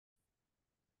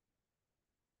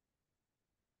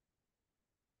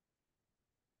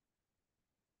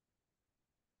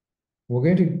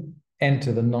We're going to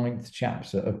enter the 9th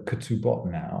chapter of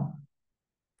Ketubot now,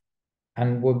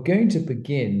 and we're going to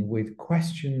begin with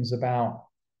questions about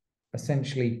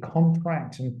essentially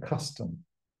contract and custom.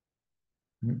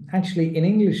 Actually, in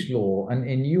English law and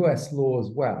in US law as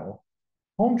well,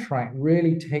 contract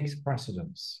really takes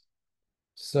precedence.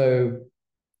 So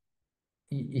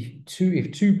if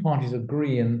two parties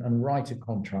agree and write a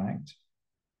contract,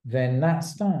 then that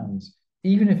stands,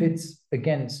 even if it's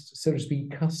against, so to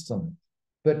speak, custom.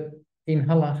 But in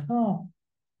halakha,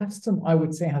 custom, I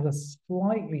would say, has a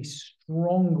slightly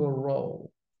stronger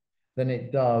role than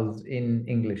it does in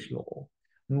English law.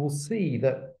 And we'll see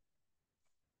that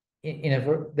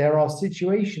there are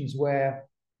situations where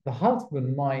the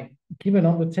husband might give an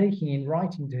undertaking in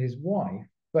writing to his wife,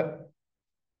 but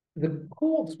the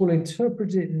courts will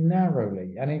interpret it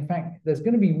narrowly. And in fact, there's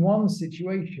going to be one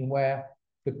situation where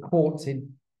the courts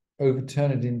overturn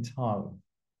it entirely.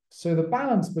 So the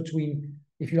balance between,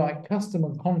 if you like, custom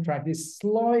and contract is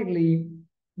slightly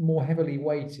more heavily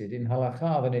weighted in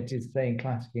halakha than it is, say, in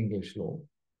classic English law.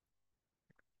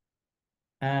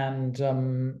 And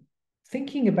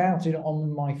thinking about it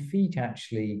on my feet,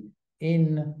 actually,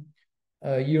 in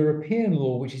European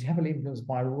law, which is heavily influenced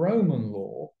by Roman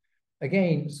law,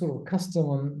 again, sort of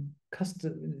custom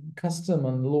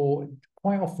and law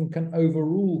quite often can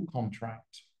overrule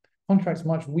contract. Contract's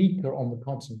much weaker on the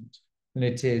continent than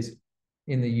it is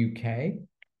in the UK.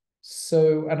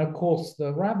 So, and of course,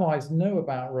 the rabbis know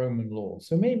about Roman law.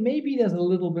 So maybe there's a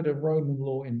little bit of Roman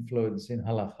law influence in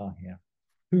halakha here.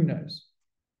 Who knows?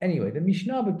 Anyway, the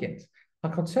Mishnah begins.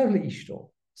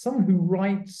 Someone who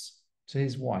writes to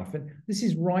his wife, and this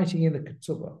is writing in the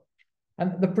ketubah.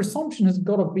 And the presumption has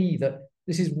got to be that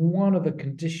this is one of the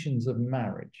conditions of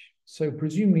marriage. So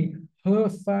presumably her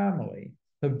family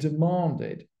have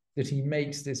demanded that he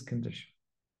makes this condition.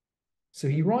 So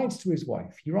he writes to his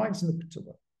wife. He writes in the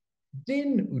ketubah,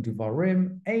 Din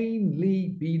udvarim ein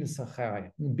li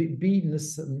b'nechasayich.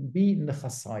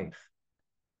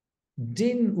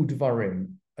 Din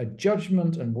udvarim, a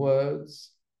judgment and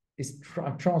words, is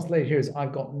translated here as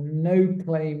I've got no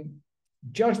claim.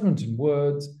 Judgment and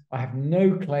words, I have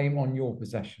no claim on your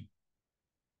possession.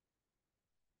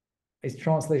 It's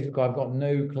translated, I've got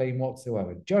no claim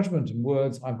whatsoever. Judgment and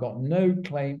words, I've got no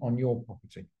claim on your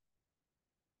property.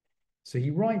 So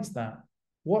he writes that.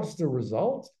 What's the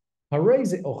result? He can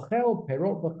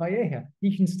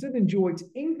still enjoy its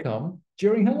income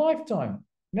during her lifetime.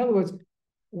 In other words,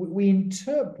 we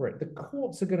interpret, the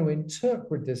courts are going to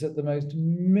interpret this at the most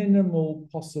minimal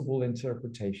possible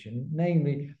interpretation.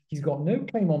 Namely, he's got no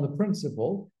claim on the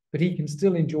principal, but he can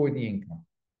still enjoy the income.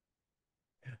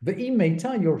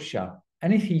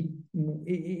 And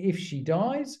if she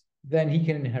dies, then he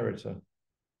can inherit her.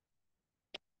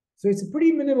 So it's a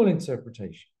pretty minimal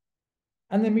interpretation.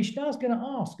 And the Mishnah is going to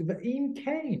ask,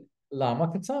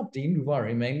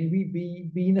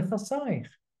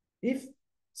 if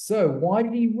so, why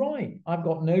did he write, I've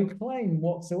got no claim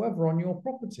whatsoever on your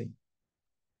property?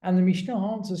 And the Mishnah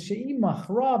answers,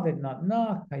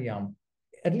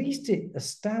 at least it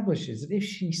establishes that if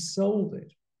she sold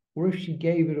it or if she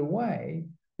gave it away,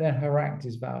 then her act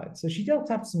is valid. So she does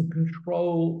have some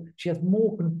control. She has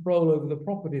more control over the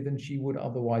property than she would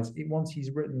otherwise once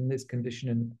he's written this condition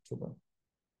in the Ketubah.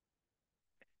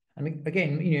 And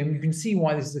again, you can see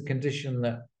why this is a condition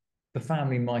that the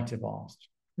family might have asked.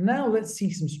 Now let's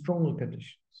see some stronger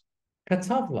conditions.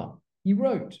 Katavla, he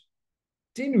wrote,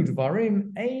 Dinu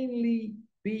dvarim einli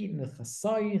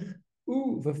b'nechasayich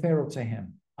u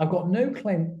v'ferotehem. I've got no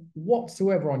claim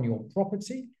whatsoever on your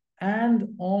property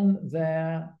and on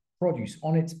their produce,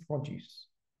 on its produce.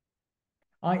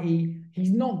 I.e.,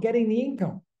 he's not getting the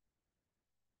income.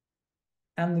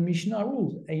 And the Mishnah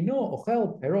rules, Eino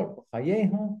ochel perot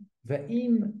chayeha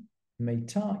ve'im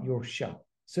meita yorsha.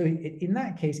 So in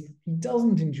that case, he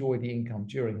doesn't enjoy the income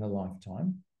during her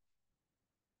lifetime.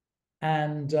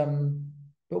 And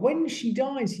but when she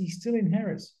dies, he still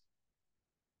inherits.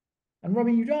 And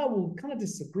Rabbi Yudah will kind of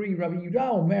disagree. Rabbi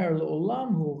Yudah omer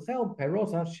le'olam hu ochel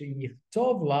perot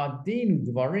sheyichtov la'adin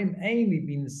udvarim ein li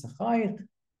bin sachayich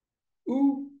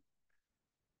u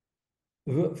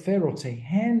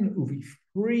v'ferotehen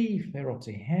uv'fri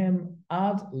ferotehem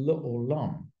ad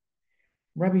le'olam.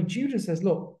 Rabbi Judah says,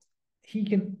 look, he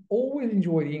can always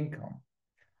enjoy the income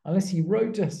unless he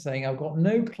wrote to her saying, I've got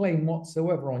no claim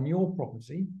whatsoever on your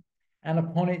property and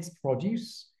upon its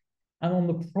produce and on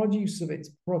the produce of its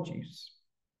produce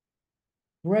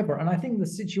forever. And I think the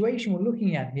situation we're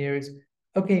looking at here is,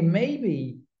 okay,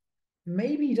 maybe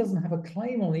he doesn't have a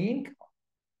claim on the income,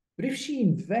 but if she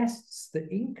invests the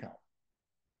income,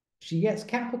 she gets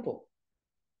capital.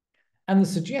 And the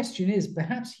suggestion is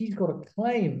perhaps he's got a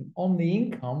claim on the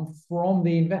income from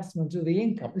the investment of the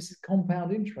income. This is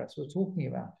compound interest we're talking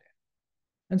about here.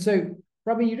 And so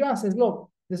Rabbi Yehuda says, look,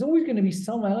 there's always going to be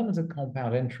some element of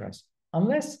compound interest.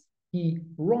 Unless he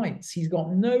writes, he's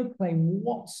got no claim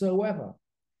whatsoever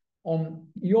on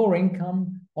your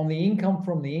income, on the income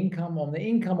from the income, on the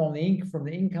income, on the income from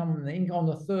the income, and the income on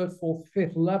the third, fourth,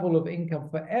 fifth level of income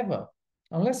forever.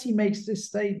 Unless he makes this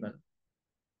statement,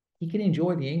 he can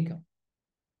enjoy the income.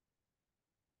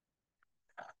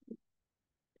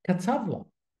 Katavla,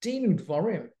 dinu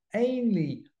dvarim,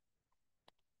 ainli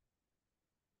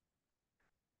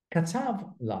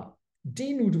Katavla,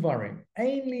 dinu dvarim,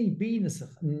 ainli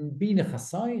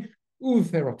binechasayich,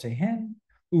 uveferotehen,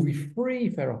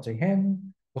 uvifri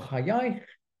ferotehen, v'chayayich,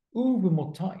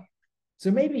 uv'motai. So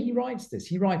maybe he writes this.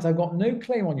 He writes, I've got no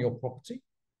claim on your property,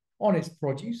 on its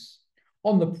produce,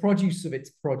 on the produce of its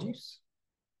produce,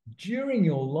 during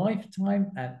your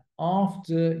lifetime and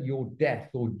after your death,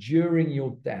 or during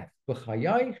your death.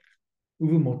 B'chayayich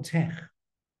uv'motech.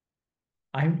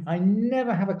 I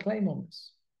never have a claim on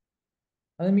this.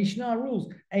 And the Mishnah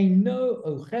rules, Eino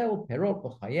ochel perot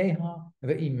b'chayeha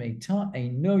ve'im meita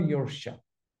eino yorsha.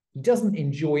 He doesn't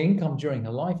enjoy income during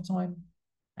her lifetime,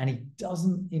 and he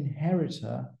doesn't inherit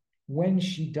her when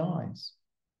she dies.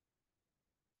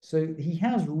 So he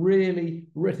has really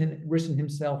written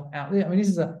himself out. I mean, this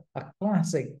is a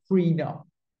classic prenup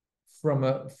from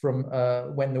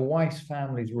when the wife's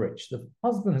family is rich. The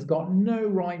husband has got no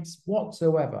rights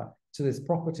whatsoever to this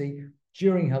property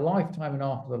during her lifetime and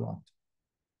after the lifetime.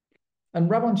 And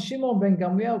Rabban Shimon ben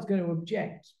Gamliel is going to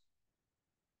object.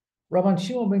 Rabban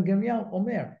Shimon ben Gamliel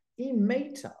Omer, im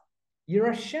meita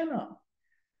yirashena.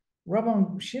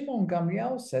 Rabban Shimon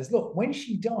Gamliel says, look, when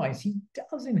she dies, he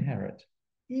does inherit.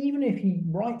 Even if he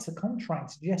writes a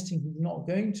contract suggesting he's not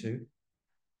going to,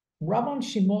 Rabban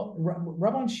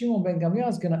Shimon ben Gamliel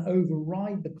is going to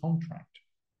override the contract.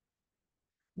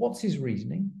 What's his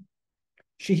reasoning?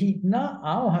 Shehitna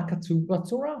al hakatuv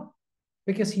b'Torah,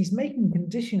 because he's making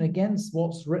condition against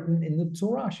what's written in the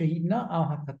Torah. Shehitna al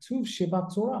hakatuv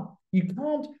shebat Torah. You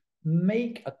can't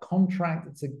make a contract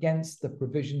that's against the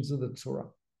provisions of the Torah.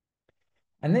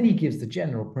 And then he gives the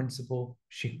general principle: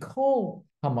 Shekol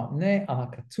hamatneh al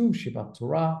hakatuv shebat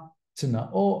Torah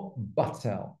t'na'o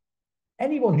batel.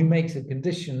 Anyone who makes a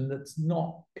condition that's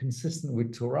not consistent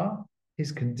with Torah,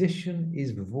 his condition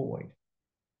is void.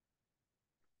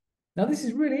 Now, this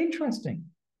is really interesting.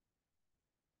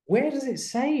 Where does it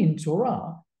say in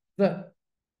Torah that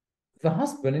the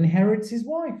husband inherits his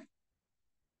wife?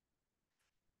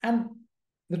 And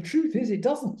the truth is, it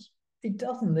doesn't. It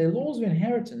doesn't. The laws of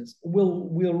inheritance, we'll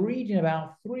read in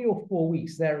about 3 or 4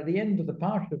 weeks. They're at the end of the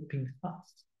parsha of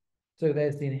Pinchas. So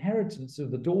there's the inheritance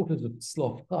of the daughters of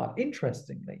Tzlofchad.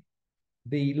 Interestingly,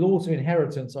 the laws of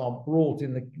inheritance are brought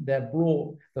in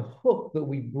the hook that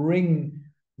we bring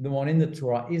them on in the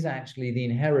Torah is actually the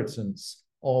inheritance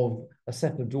of a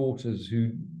set of daughters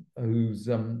whose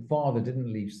father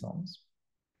didn't leave sons.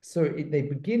 So they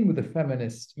begin with a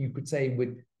feminist, you could say,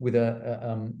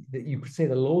 you could say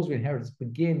the laws of inheritance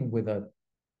begin with a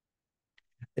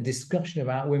discussion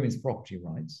about women's property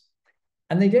rights.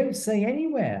 And they don't say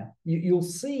anywhere, you'll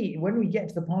see when we get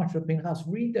to the part of Pinchas,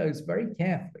 read those very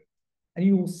carefully, and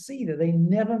you will see that they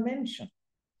never mention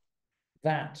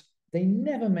that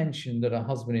a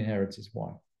husband inherits his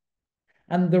wife.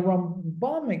 And the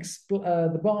Rambam,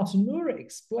 the Bartanura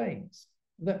explains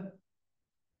that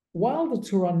while the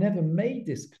Torah never made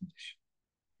this condition,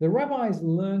 the rabbis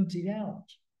learned it out.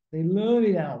 They learned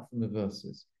it out from the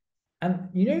verses. And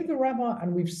you know, the rabbi,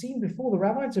 and we've seen before, the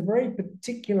rabbis are very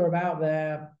particular about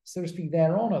their, so to speak,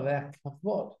 their honor, their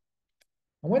kavod.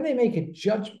 And when they make a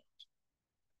judgment,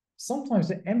 sometimes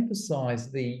they emphasize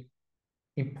the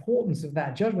importance of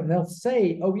that judgment. They'll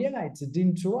say, oh yeah, it's a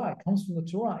din Torah, it comes from the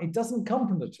Torah. It doesn't come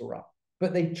from the Torah,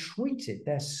 but they treat it,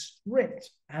 they're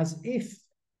strict as if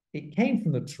it came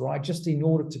from the Torah just in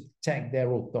order to protect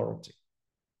their authority.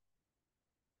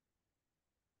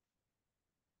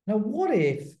 Now, what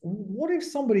if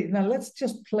somebody, now let's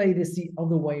just play this the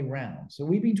other way around. So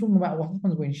we've been talking about what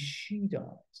happens when she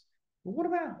dies. But what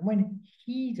about when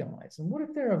he dies? And what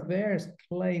if there are various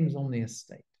claims on the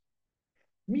estate?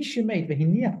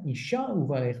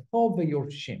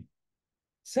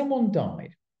 Someone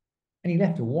died, and he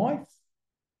left a wife,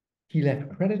 he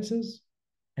left creditors,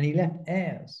 and he left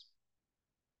heirs.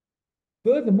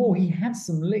 Furthermore, he had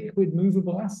some liquid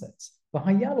movable assets. He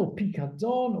had a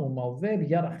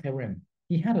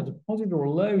deposit or a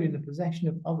loan in the possession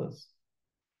of others.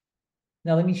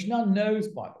 Now, the Mishnah knows,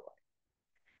 by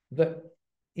the way, that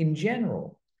in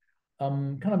general,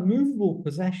 kind of movable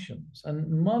possessions, and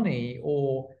money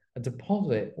or a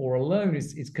deposit or a loan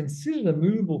is considered a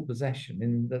movable possession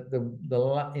in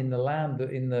in the land,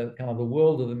 in the kind of the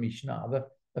world of the Mishnah.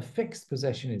 A fixed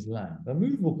possession is land. A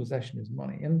movable possession is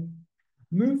money, and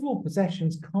movable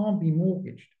possessions can't be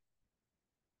mortgaged.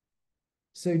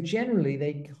 So generally,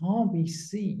 they can't be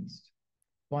seized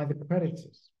by the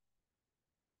creditors.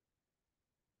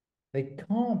 They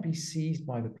can't be seized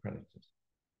by the creditors.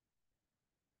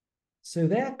 So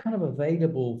they're kind of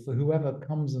available for whoever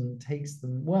comes and takes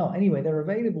them. Well, anyway, they're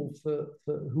available for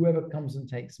whoever comes and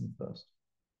takes them first.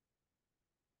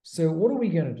 So what are we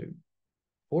going to do?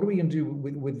 What are we going to do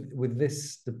with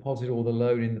this deposit or the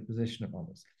loan in the possession of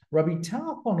others? Rabbi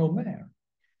Tarfon Omer,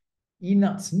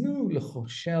 Inatznu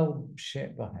lechoshel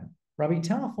she'bahem. Rabbi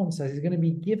Tarfon says it's going to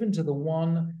be given to the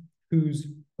one who's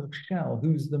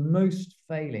the most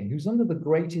failing, who's under the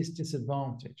greatest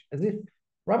disadvantage, as if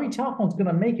Rabbi Tarfon's going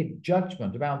to make a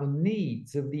judgment about the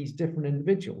needs of these different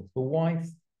individuals, the wife,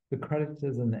 the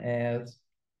creditors, and the heirs,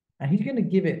 and he's going to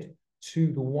give it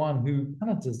to the one who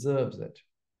kind of deserves it.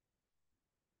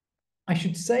 I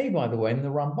should say, by the way, and the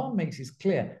Rambam makes this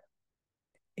clear,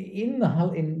 in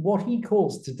what he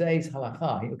calls today's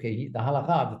halakha, okay, the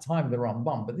halakha at the time of the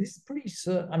Rambam, but this is pretty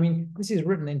certain. I mean, this is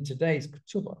written in today's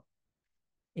Ketubot.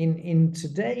 In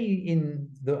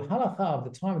the halakha of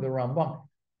the time of the Rambam,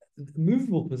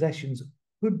 movable possessions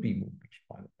could be mortgaged,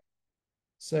 by the way.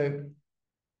 So,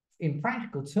 in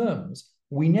practical terms,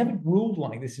 we never ruled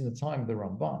like this in the time of the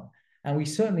Ramban, and we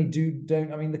certainly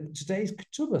don't. I mean, today's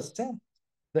ketubah says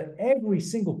that every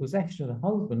single possession of the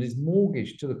husband is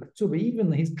mortgaged to the ketubah,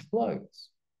 even his clothes.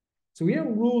 So we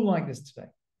don't rule like this today,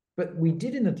 but we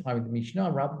did in the time of the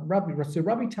Mishnah. So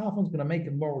Rabbi Tarfon's going to make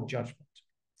a moral judgment.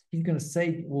 He's going to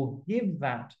say, we'll give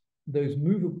that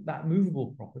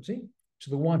movable property to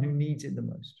the one who needs it the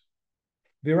most.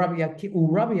 Rabbi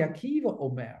Akiva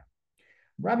Omer.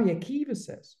 Rabbi Akiva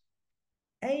says,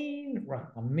 Ein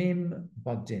rachamim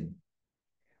badin.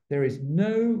 There is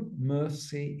no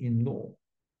mercy in law.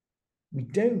 We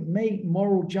don't make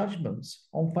moral judgments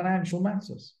on financial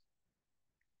matters.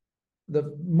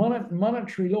 The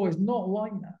monetary law is not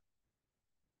like that.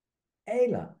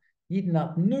 Ela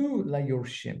yidnatnu la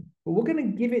yorshim. But we're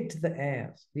going to give it to the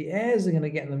heirs. The heirs are going to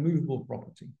get the movable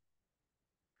property.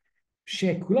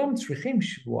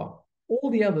 All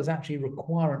the others actually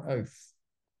require an oath.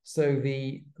 So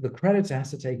the creditor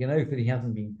has to take an oath that he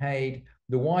hasn't been paid.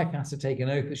 The wife has to take an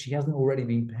oath that she hasn't already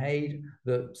been paid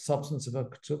the substance of her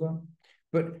ketubah.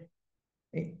 But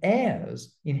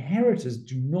heirs, inheritors,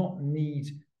 do not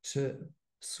need to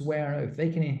swear an oath. They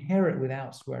can inherit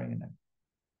without swearing an oath.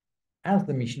 As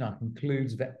the Mishnah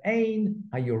concludes, ve'ein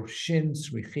hayorshin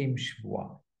srichim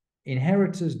shvua.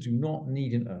 Inheritors do not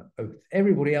need an oath.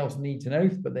 Everybody else needs an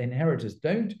oath, but the inheritors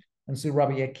don't. And so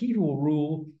Rabbi Akiva will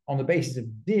rule on the basis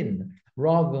of din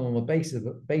rather than on the basis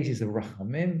of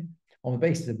rachamim, on the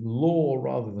basis of law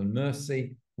rather than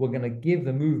mercy. We're going to give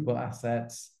the movable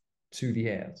assets to the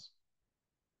heirs.